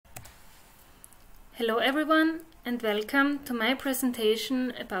Hello everyone and welcome to my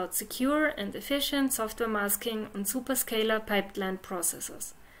presentation about secure and efficient software masking on Superscalar pipeline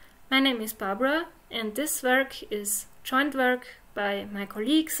processors. My name is Barbara and this work is joint work by my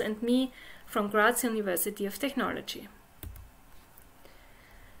colleagues and me from Graz University of Technology.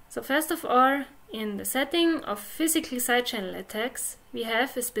 So first of all, in the setting of physical side channel attacks, we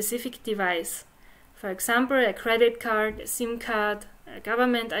have a specific device. For example, a credit card, a SIM card, a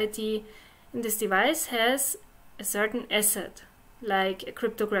government ID. And this device has a certain asset, like a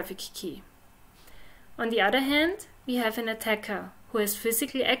cryptographic key. On the other hand, we have an attacker who has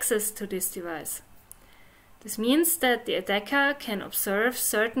physical access to this device. This means that the attacker can observe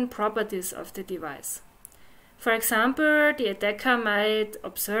certain properties of the device. For example, the attacker might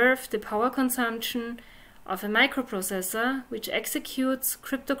observe the power consumption of a microprocessor which executes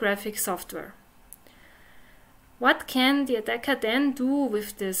cryptographic software. What can the attacker then do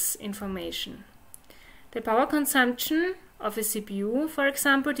with this information? The power consumption of a CPU, for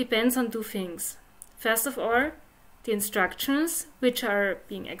example, depends on two things. First of all, the instructions which are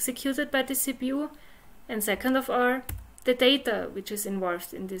being executed by the CPU, and second of all, the data which is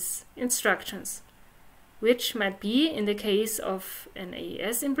involved in these instructions, which might be, in the case of an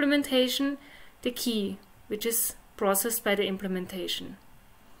AES implementation, the key which is processed by the implementation.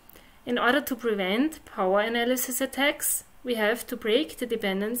 In order to prevent power analysis attacks, we have to break the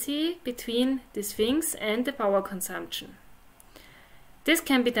dependency between these things and the power consumption. This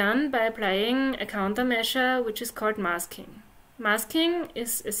can be done by applying a countermeasure which is called masking. Masking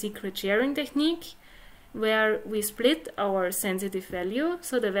is a secret sharing technique where we split our sensitive value,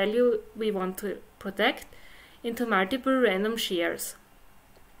 so the value we want to protect, into multiple random shares.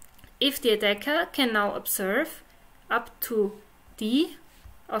 If the attacker can now observe up to D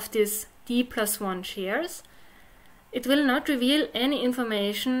of these D+1 shares, it will not reveal any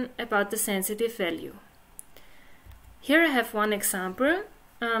information about the sensitive value. Here I have one example.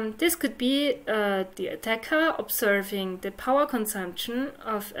 This could be the attacker observing the power consumption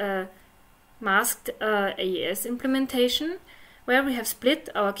of a masked AES implementation, where we have split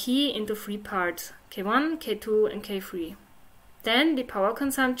our key into three parts, K1, K2 and K3. Then the power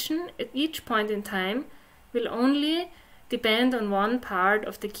consumption at each point in time will only depend on one part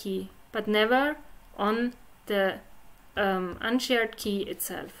of the key, but never on the unshared key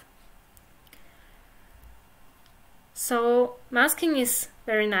itself. So masking is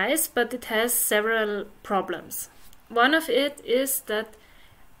very nice, but it has several problems. One of it is that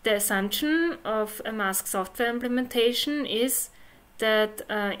the assumption of a masked software implementation is that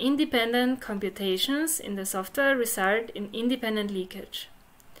independent computations in the software result in independent leakage.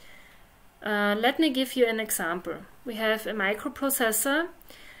 Let me give you an example. We have a microprocessor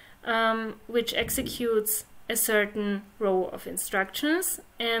which executes a certain row of instructions,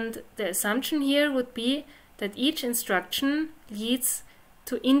 and the assumption here would be that each instruction leads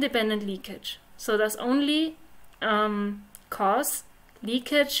to independent leakage. So does only cause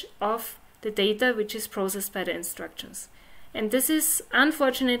leakage of the data which is processed by the instructions. And this is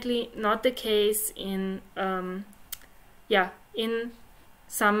unfortunately not the case in some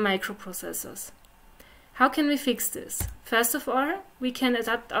microprocessors. How can we fix this? First of all, we can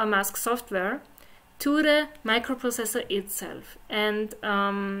adapt our mask software to the microprocessor itself. And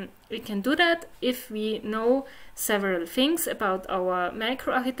we can do that if we know several things about our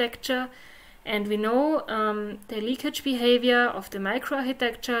microarchitecture and we know the leakage behavior of the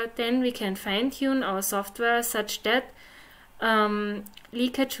microarchitecture. Then we can fine-tune our software such that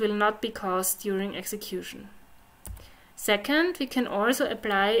leakage will not be caused during execution. Second, we can also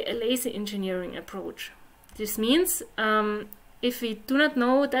apply a lazy engineering approach. This means if we do not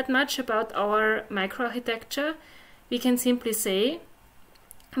know that much about our microarchitecture, we can simply say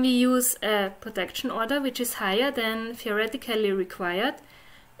we use a protection order which is higher than theoretically required,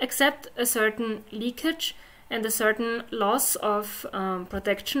 except a certain leakage and a certain loss of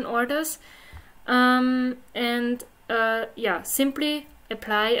protection orders, simply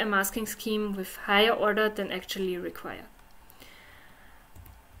apply a masking scheme with higher order than actually required.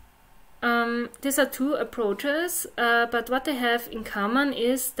 These are two approaches, but what they have in common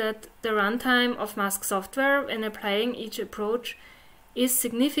is that the runtime of mask software when applying each approach is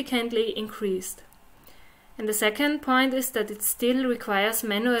significantly increased. And the second point is that it still requires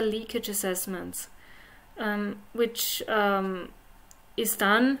manual leakage assessments, which is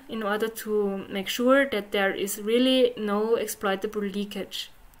done in order to make sure that there is really no exploitable leakage,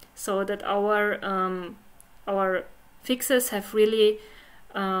 so that our fixes have really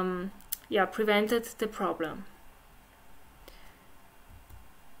prevented the problem.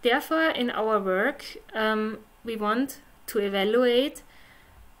 Therefore, in our work, we want to evaluate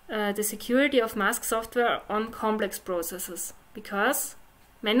the security of mask software on complex processes, because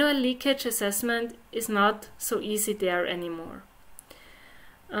manual leakage assessment is not so easy there anymore.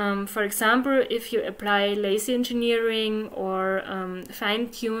 For example, if you apply lazy engineering or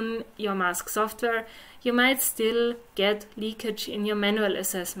fine-tune your mask software, you might still get leakage in your manual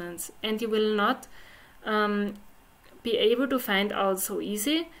assessments, and you will not be able to find out so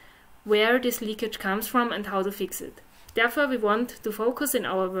easy where this leakage comes from and how to fix it. Therefore, we want to focus in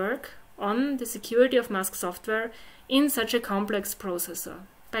our work on the security of mask software in such a complex processor.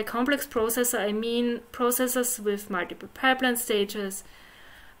 By complex processor, I mean processors with multiple pipeline stages,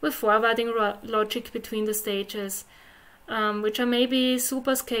 with forwarding logic between the stages, which are maybe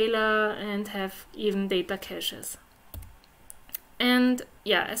superscalar and have even data caches. And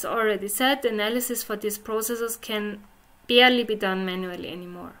yeah, as already said, the analysis for these processors can barely be done manually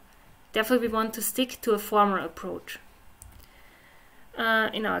anymore. Therefore, we want to stick to a formal approach.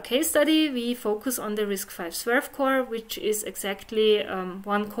 In our case study, we focus on the RISC-V Swerve core, which is exactly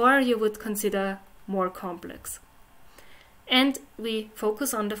one core you would consider more complex. And we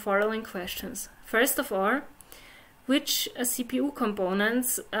focus on the following questions. First of all, which CPU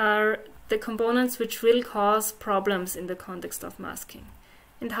components are the components which will cause problems in the context of masking?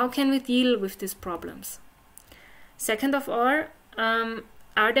 And how can we deal with these problems? Second of all,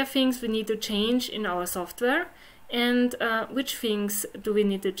 are there things we need to change in our software? And which things do we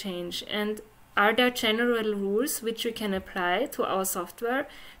need to change? And are there general rules which we can apply to our software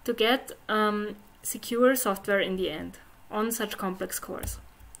to get secure software in the end on such complex cores?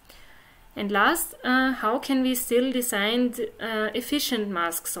 And last, how can we still design efficient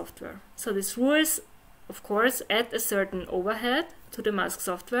mask software? So these rules, of course, add a certain overhead to the mask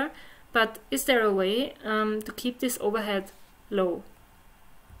software, but is there a way to keep this overhead low?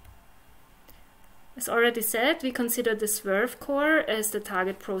 As already said, we consider the Swerve core as the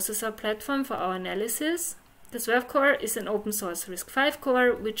target processor platform for our analysis. The Swerve core is an open source RISC-V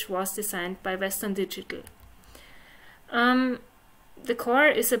core which was designed by Western Digital. The core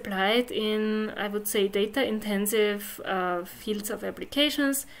is applied in, I would say, data-intensive fields of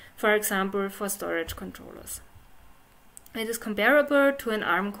applications, for example, for storage controllers. It is comparable to an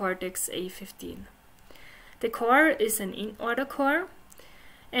ARM Cortex-A15. The core is an in-order core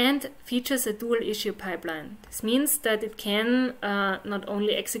and features a dual issue pipeline. This means that it can not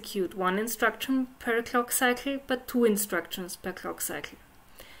only execute one instruction per clock cycle, but 2 instructions per clock cycle.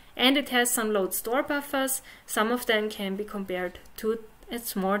 And it has some load store buffers. Some of them can be compared to a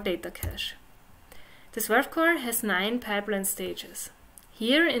small data cache. The Swerve core has 9 pipeline stages.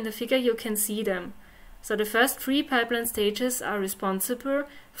 Here in the figure you can see them. So the first 3 pipeline stages are responsible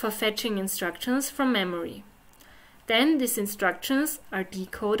for fetching instructions from memory. Then these instructions are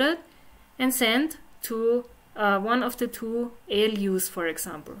decoded and sent to one of the 2 ALUs, for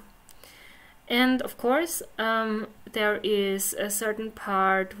example. And of course, there is a certain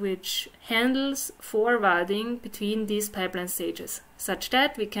part which handles forwarding between these pipeline stages, such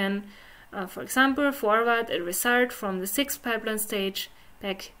that we can, for example, forward a result from the 6th pipeline stage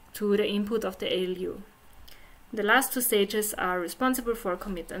back to the input of the ALU. The last 2 stages are responsible for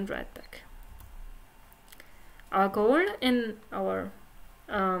commit and write back. Our goal in our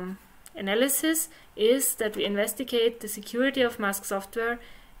analysis is that we investigate the security of mask software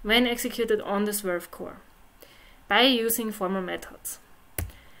when executed on the Swerve core by using formal methods.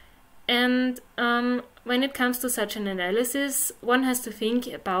 And when it comes to such an analysis, one has to think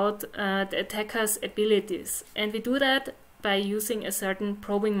about the attacker's abilities, and we do that by using a certain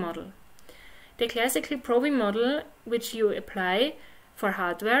probing model. The classical probing model, which you apply for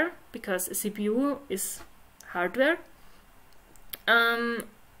hardware, because a CPU is hardware,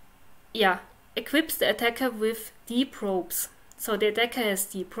 equips the attacker with D probes. So the attacker has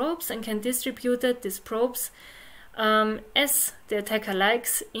D probes and can distribute these probes as the attacker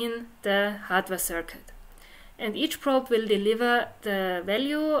likes in the hardware circuit. And each probe will deliver the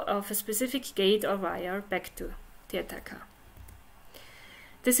value of a specific gate or wire back to the attacker.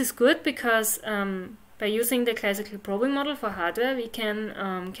 This is good because by using the classical probing model for hardware, we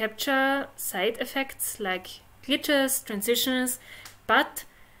can capture side effects like glitches, transitions, but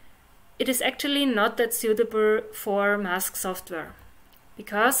it is actually not that suitable for mask software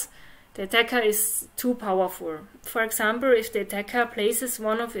because the attacker is too powerful. For example, if the attacker places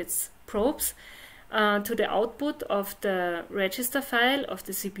one of its probes to the output of the register file of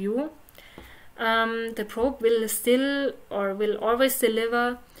the CPU, the probe will still or will always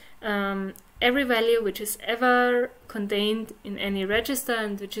deliver every value which is ever contained in any register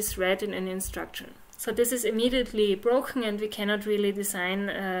and which is read in any instruction. So this is immediately broken and we cannot really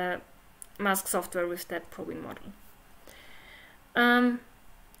design mask software with that probing model.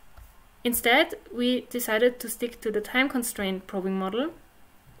 Instead, we decided to stick to the time-constrained probing model,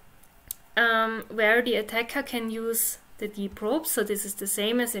 where the attacker can use the deep probe, so this is the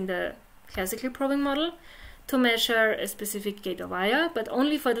same as in the classical probing model, to measure a specific gate or wire, but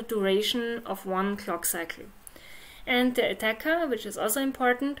only for the duration of one clock cycle. And the attacker, which is also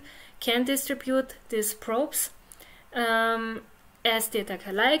important, can distribute these probes as the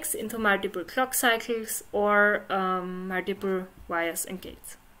attacker likes into multiple clock cycles or multiple wires and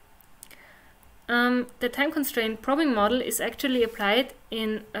gates. The time-constrained probing model is actually applied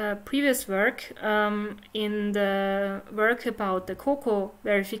in a previous work, in the work about the COCO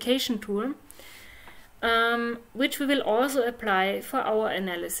verification tool, which we will also apply for our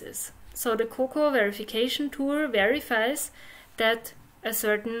analysis. So the COCO verification tool verifies that a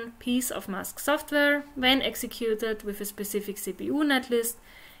certain piece of mask software, when executed with a specific CPU netlist,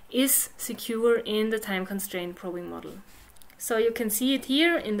 is secure in the time-constrained probing model. So you can see it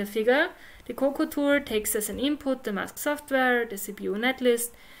here in the figure. The COCO tool takes as an input the mask software, the CPU netlist,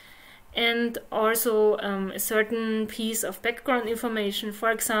 and also a certain piece of background information,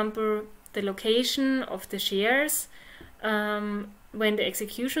 for example, the location of the shares when the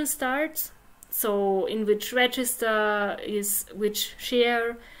execution starts, so in which register is which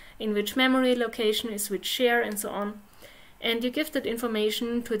share, in which memory location is which share, and so on. And you give that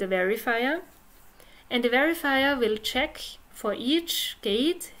information to the verifier, and the verifier will check for each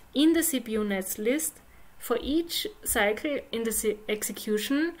gate in the CPU netlist for each cycle in the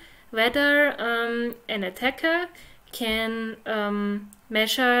execution whether an attacker can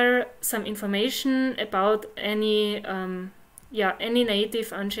measure some information about any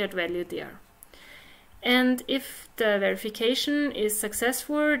native unshared value there. And if the verification is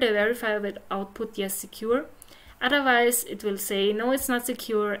successful, the verifier will output yes, secure. Otherwise, it will say no, it's not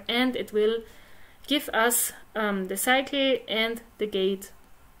secure, and it will give us the cycle and the gate,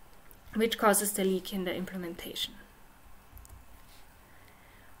 which causes the leak in the implementation.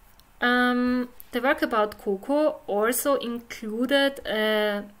 The work about COCO also included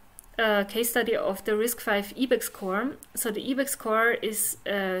a case study of the RISC-V EBEX core. So the EBEX core is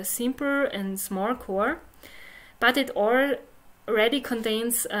a simple and small core, but it already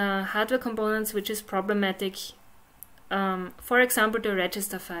contains hardware components which is problematic. For example, the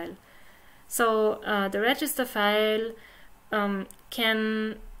register file. So the register file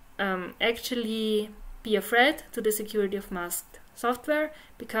can actually be a threat to the security of masked software,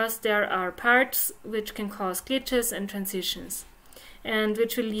 because there are parts which can cause glitches and transitions, and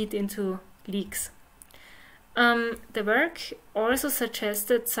which will lead into leaks. The work also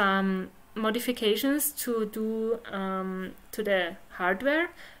suggested some modifications to do to the hardware,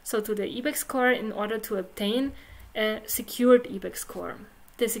 so to the EBEX core, in order to obtain a secured EBEX core.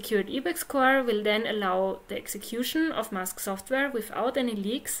 The secured EBEX core will then allow the execution of masked software without any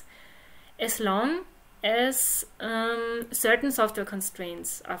leaks, as long as certain software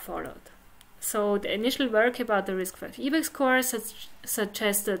constraints are followed. So the initial work about the RISC-V EBEX core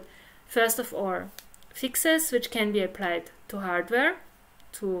suggested, first of all, fixes which can be applied to hardware,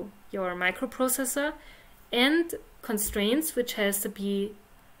 to your microprocessor, and constraints which has to be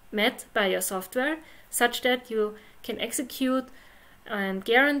met by your software, such that you can execute and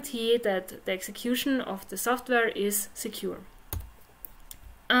guarantee that the execution of the software is secure.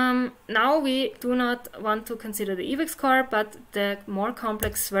 Now we do not want to consider the EBEX core, but the more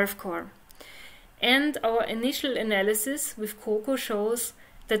complex SWERF core. And our initial analysis with COCO shows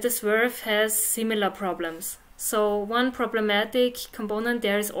that the SWERF has similar problems. So one problematic component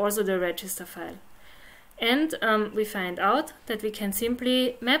there is also the register file. And we find out that we can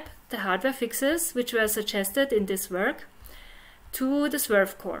simply map the hardware fixes which were suggested in this work to the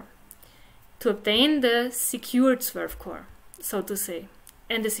SWERF core to obtain the secured SWERF core, so to say.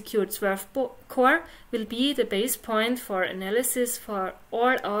 And the secured SWERF core will be the base point for analysis for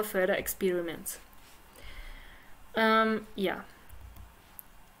all our further experiments. So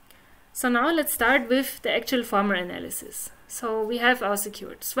now let's start with the actual formal analysis. So we have our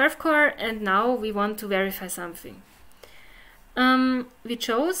secured SWERF core, and now we want to verify something. We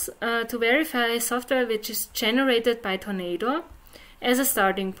chose to verify software which is generated by Tornado as a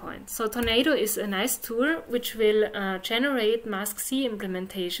starting point. So Tornado is a nice tool which will generate mask-C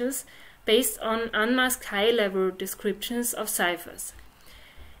implementations based on unmasked high-level descriptions of ciphers.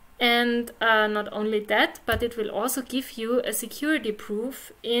 And not only that, but it will also give you a security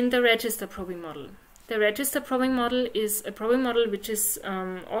proof in the register probing model. The register probing model is a probing model which is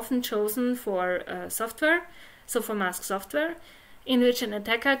often chosen for software, so for masked software, in which an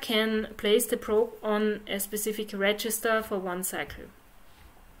attacker can place the probe on a specific register for one cycle.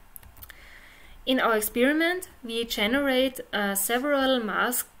 In our experiment, we generate several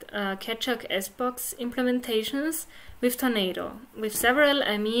masked Ketchuk S-Box implementations with Tornado. With several,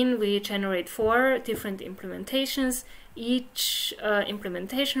 I mean we generate 4 different implementations. Each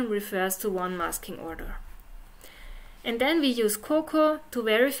implementation refers to one masking order. And then we use Coco to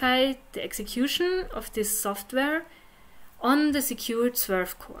verify the execution of this software on the secured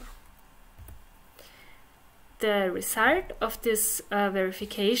Swerve core. The result of this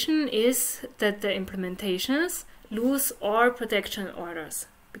verification is that the implementations lose all protection orders,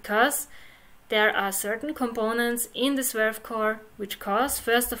 because there are certain components in the Swerve core which cause,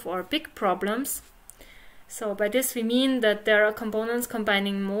 first of all, big problems. So by this we mean that there are components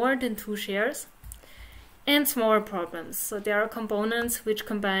combining more than 2 shares, and small problems. So there are components which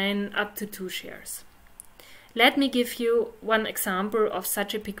combine up to 2 shares. Let me give you one example of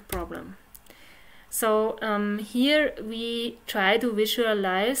such a big problem. So here we try to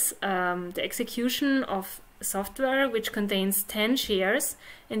visualize the execution of software which contains 10 shares,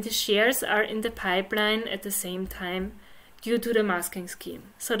 and the shares are in the pipeline at the same time due to the masking scheme.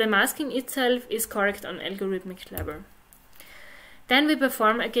 So the masking itself is correct on algorithmic level. Then we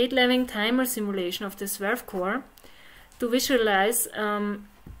perform a gate-leveling timer simulation of the Swerve core to visualize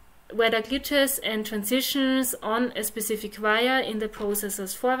whether glitches and transitions on a specific wire in the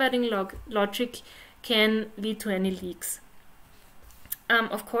processor's forwarding logic can lead to any leaks.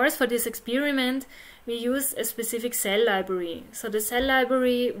 Of course, for this experiment, we use a specific cell library. So the cell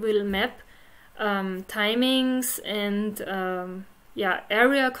library will map timings and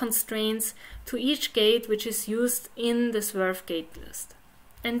area constraints to each gate which is used in the Swerve gate list.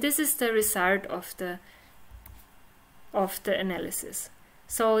 And this is the result of the analysis.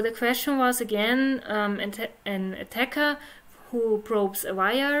 So the question was again an attacker who probes a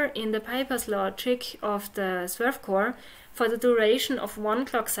wire in the bypass logic of the Swerve core for the duration of 1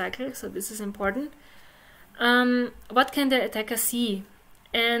 clock cycle, so this is important. What can the attacker see?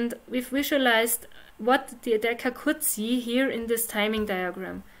 And we've visualized what the attacker could see here in this timing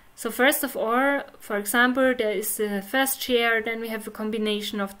diagram. So first of all, for example, there is the first share, then we have a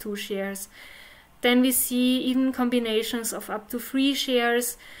combination of 2 shares. Then we see even combinations of up to 3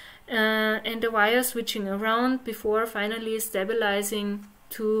 shares and the wire switching around before finally stabilizing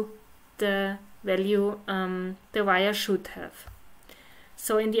to the value the wire should have.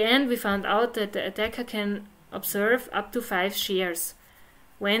 So in the end we found out that the attacker can observe up to 5 shares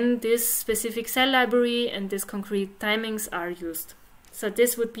when this specific cell library and these concrete timings are used. So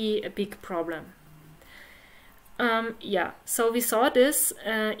this would be a big problem. So we saw this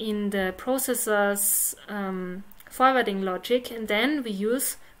in the processor's forwarding logic, and then we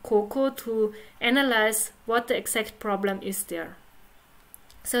use Coco to analyze what the exact problem is there.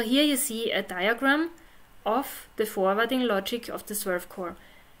 So here you see a diagram of the forwarding logic of the Swerve core.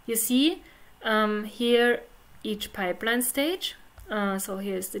 You see here each pipeline stage. So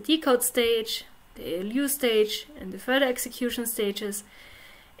here's the decode stage, the ALU stage, and the further execution stages.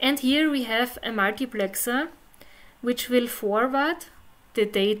 And here we have a multiplexer which will forward the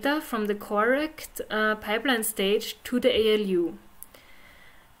data from the correct pipeline stage to the ALU.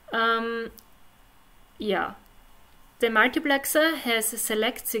 The multiplexer has a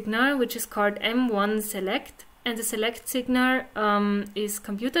select signal which is called M1 select, and the select signal is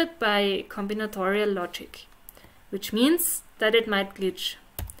computed by combinatorial logic, which means that it might glitch.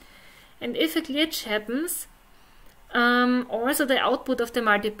 And if a glitch happens, also the output of the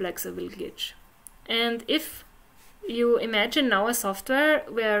multiplexer will glitch. And if you imagine now a software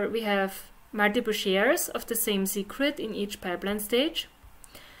where we have multiple shares of the same secret in each pipeline stage,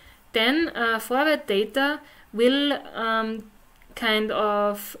 then forward data will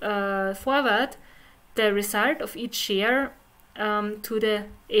forward the result of each share to the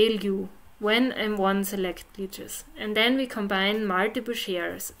ALU when M1 select glitches. And then we combine multiple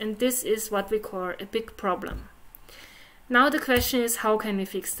shares, and this is what we call a big problem. Now the question is, how can we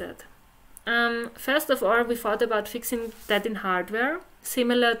fix that? First of all, we thought about fixing that in hardware,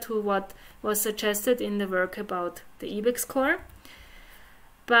 similar to what was suggested in the work about the EBEX core.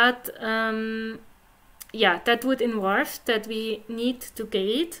 But that would involve that we need to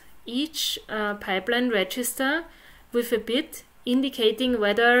gate each pipeline register with a bit indicating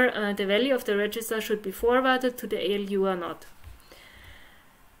whether the value of the register should be forwarded to the ALU or not.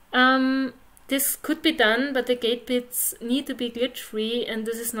 This could be done, but the gate bits need to be glitch-free, and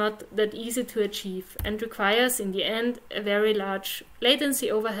this is not that easy to achieve and requires in the end a very large latency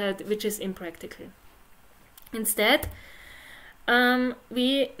overhead, which is impractical. Instead,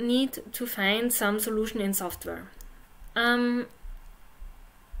 we need to find some solution in software.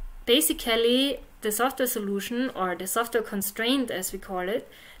 Basically, the software solution, or the software constraint as we call it,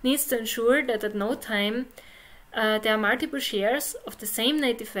 needs to ensure that at no time there are multiple shares of the same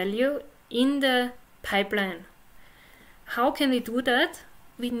native value in the pipeline. How can we do that?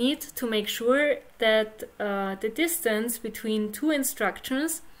 We need to make sure that the distance between two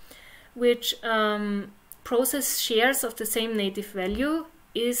instructions which process shares of the same native value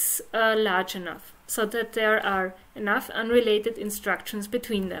is large enough, so that there are enough unrelated instructions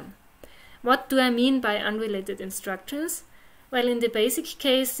between them. What do I mean by unrelated instructions? Well, in the basic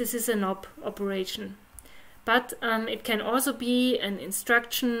case, this is an OP operation. But it can also be an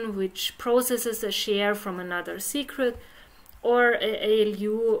instruction which processes a share from another secret, or an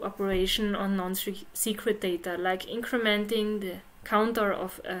ALU operation on non-secret data, like incrementing the counter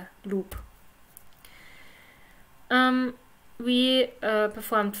of a loop. We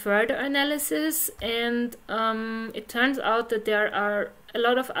performed further analysis, and it turns out that there are a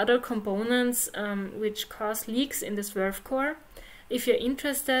lot of other components which cause leaks in the Swerve core. If you're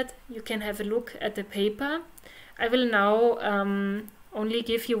interested, you can have a look at the paper. I will now only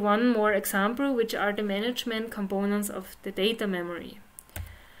give you one more example, which are the management components of the data memory.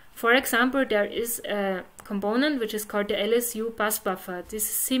 For example, there is a component which is called the LSU bus buffer. This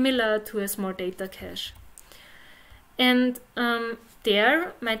is similar to a small data cache. And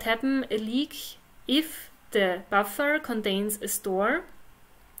there might happen a leak if the buffer contains a store,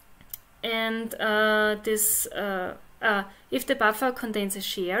 and if the buffer contains a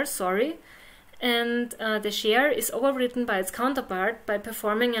share, and the share is overwritten by its counterpart by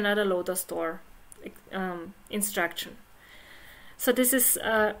performing another loader store instruction. So this is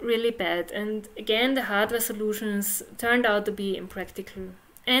really bad, and again the hardware solutions turned out to be impractical,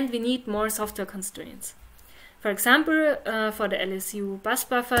 and we need more software constraints. For example, for the LSU bus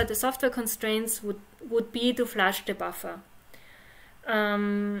buffer, the software constraints would be to flush the buffer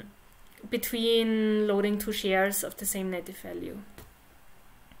between loading two shares of the same native value.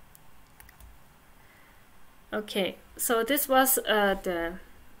 Okay, so this was the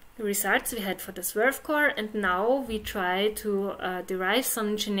results we had for the Swerve core, and now we try to derive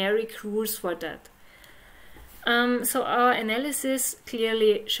some generic rules for that. So our analysis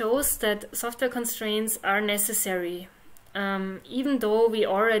clearly shows that software constraints are necessary, even though we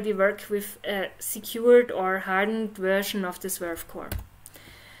already work with a secured or hardened version of the Swerve core.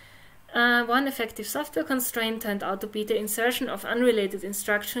 One effective software constraint turned out to be the insertion of unrelated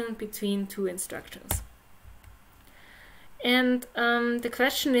instruction between two instructions. And the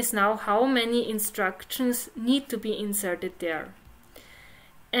question is now, how many instructions need to be inserted there?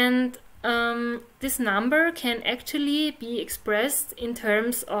 And this number can actually be expressed in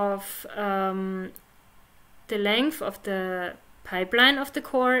terms of the length of the pipeline of the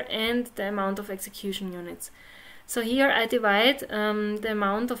core and the amount of execution units. So here I divide the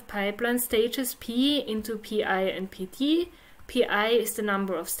amount of pipeline stages P into Pi and Pt. Pi is the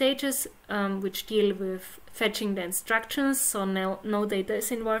number of stages which deal with fetching the instructions, so no data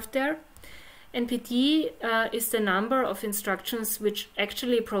is involved there. And Pt is the number of instructions which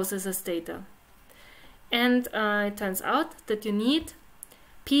actually processes data. And it turns out that you need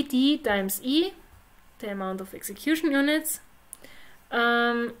Pt times E, the amount of execution units,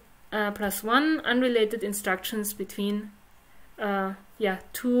 plus 1 unrelated instructions between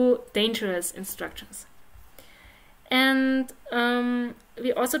two dangerous instructions. And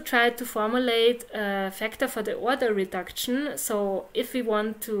we also tried to formulate a factor for the order reduction. So if we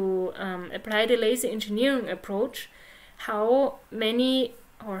want to apply the lazy engineering approach, how many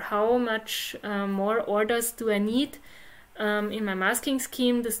or how much more orders do I need in my masking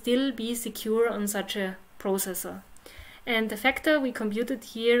scheme to still be secure on such a processor? And the factor we computed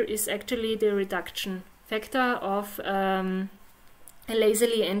here is actually the reduction factor of a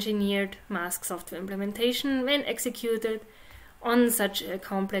lazily engineered mask software implementation when executed on such a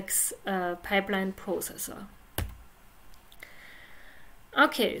complex pipeline processor.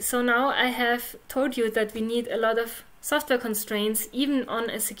 Okay, so now I have told you that we need a lot of software constraints even on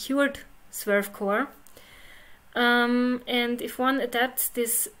a secured Swerve core. And if one adapts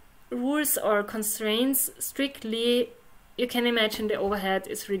these rules or constraints strictly, you can imagine the overhead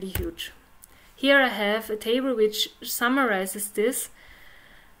is really huge. Here I have a table which summarizes this.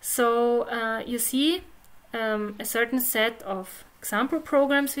 So you see a certain set of example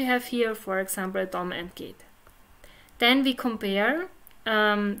programs we have here, for example a DOM AND gate. Then we compare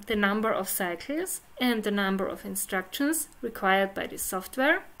the number of cycles and the number of instructions required by this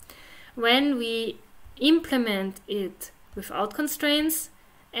software when we implement it without constraints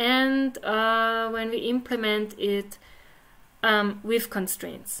and when we implement it with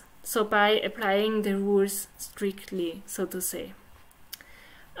constraints. So by applying the rules strictly, so to say.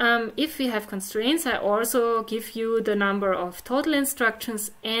 If we have constraints, I also give you the number of total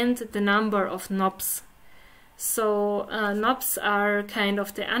instructions and the number of knobs. So knobs are kind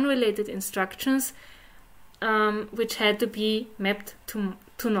of the unrelated instructions which had to be mapped to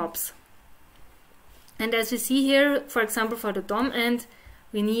knobs. And as we see here, for example, for the DOM end,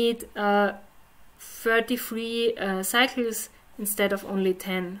 we need 33 cycles instead of only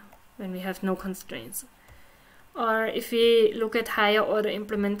 10 when we have no constraints. Or if we look at higher order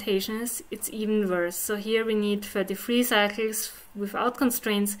implementations, it's even worse. So here we need 33 cycles without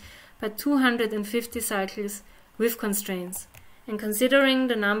constraints, but 250 cycles with constraints. And considering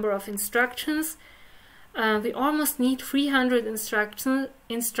the number of instructions, we almost need 300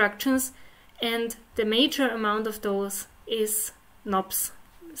 instructions, and the major amount of those is knobs.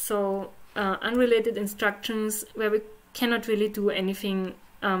 So unrelated instructions where we cannot really do anything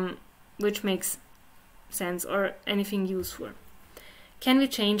which makes sense or anything useful. Can we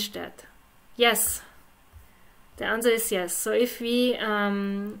change that? Yes. The answer is yes. So if we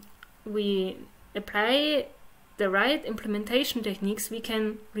apply the right implementation techniques, we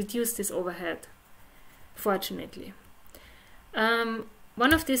can reduce this overhead, fortunately.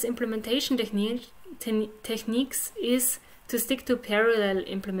 One of these implementation techniques is to stick to parallel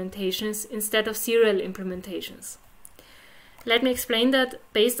implementations instead of serial implementations. Let me explain that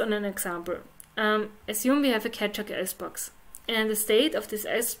based on an example. Assume we have a Gigerl S-box, and the state of this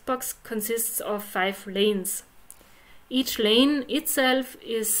S-box consists of 5 lanes. Each lane itself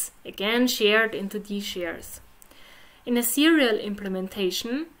is again shared into D shares. In a serial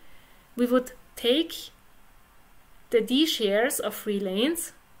implementation, we would take the D shares of 3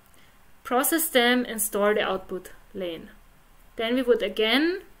 lanes, process them and store the output lane. Then we would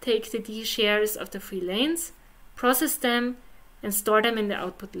again take the D shares of the 3 lanes, process them and store them in the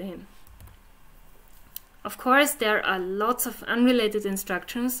output lane. Of course, there are lots of unrelated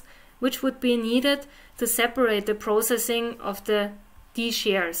instructions which would be needed to separate the processing of the D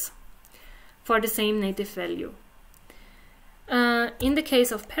shares for the same native value. In the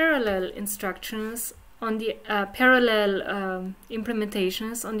case of parallel instructions, on the parallel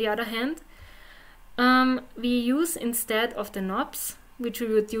implementations, on the other hand, we use instead of the knobs, which we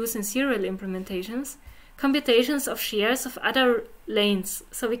would use in serial implementations, computations of shares of other lanes.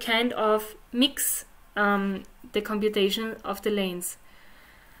 So we kind of mix the computation of the lanes.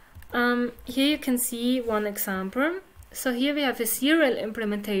 Here you can see one example. So here we have a serial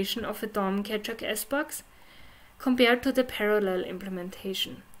implementation of a DOM Gigerl S-box compared to the parallel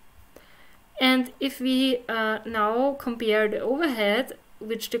implementation. And if we now compare the overhead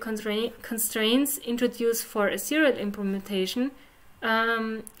which the constraints introduce for a serial implementation,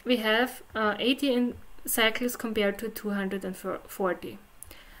 we have 80 cycles compared to 240.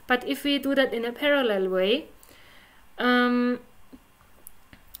 But if we do that in a parallel way, the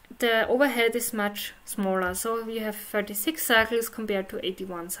overhead is much smaller. So we have 36 cycles compared to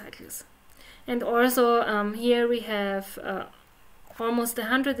 81 cycles. And also here we have almost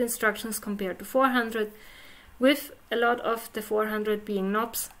 100 instructions compared to 400, with a lot of the 400 being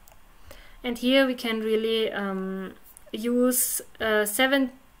knobs. And here we can really use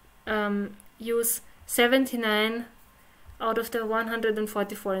 79 out of the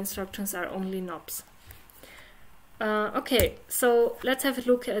 144 instructions are only knobs. Okay, so let's have a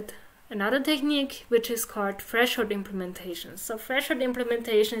look at another technique which is called threshold implementation. So threshold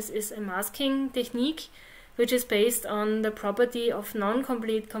implementations is a masking technique which is based on the property of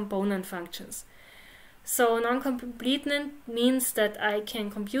non-complete component functions. So non-completeness means that I can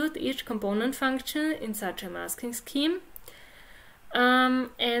compute each component function in such a masking scheme,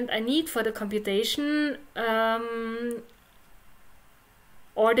 and I need for the computation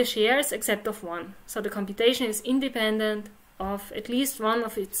all the shares except of one. So the computation is independent of at least one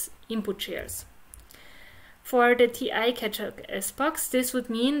of its input shares. For the TI Gigerl S-box, this would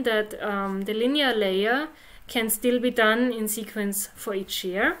mean that the linear layer can still be done in sequence for each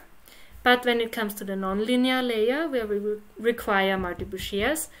share. But when it comes to the nonlinear layer, where we will require multiple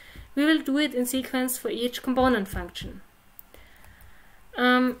shares, we will do it in sequence for each component function.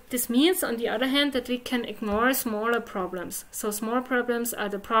 This means, on the other hand, that we can ignore smaller problems. So small problems are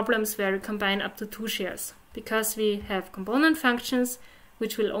the problems where we combine up to 2 shares, because we have component functions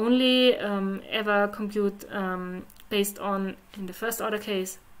which will only ever compute based on, in the first order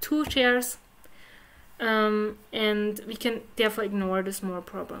case, 2 shares, and we can therefore ignore the small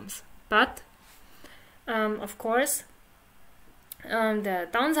problems. But, of course, the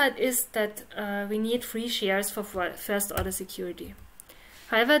downside is that we need 3 shares for first order security.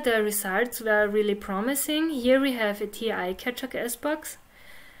 However, the results were really promising. Here we have a TI Gigerl S-box,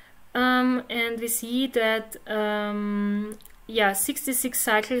 and we see that 66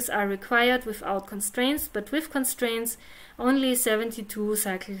 cycles are required without constraints, but with constraints only 72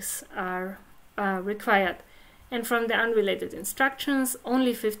 cycles are required. And from the unrelated instructions,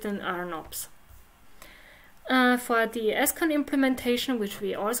 only 15 are knobs. For the SCON implementation, which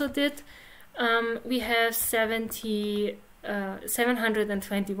we also did, we have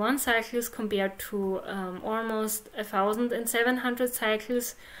 721 cycles compared to almost 1,700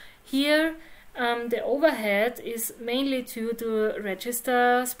 cycles. Here, the overhead is mainly due to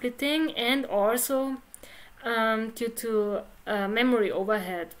register splitting and also due to memory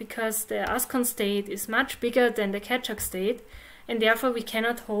overhead, because the ASCON state is much bigger than the catch-up state, and therefore we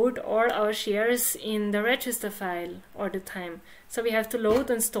cannot hold all our shares in the register file all the time. So we have to load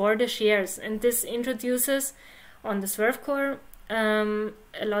and store the shares, and this introduces on the Swerve core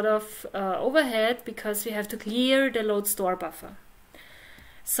a lot of overhead, because we have to clear the load store buffer.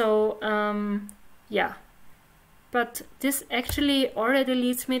 So yeah, but this actually already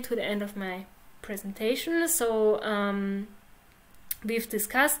leads me to the end of my presentation. So we've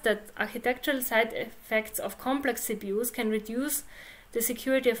discussed that architectural side effects of complex CPUs can reduce the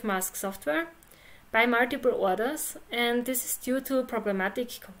security of mask software by multiple orders, and this is due to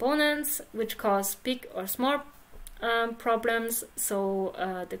problematic components which cause big or small problems. So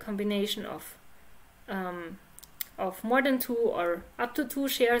the combination of more than 2 or up to 2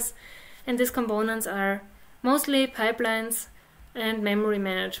 shares, and these components are mostly pipelines and memory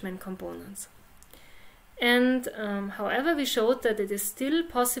management components. And however, we showed that it is still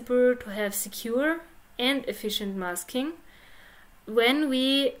possible to have secure and efficient masking when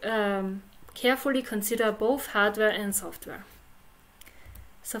we carefully consider both hardware and software.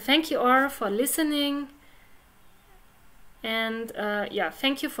 So thank you all for listening, and yeah,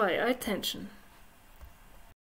 thank you for your attention.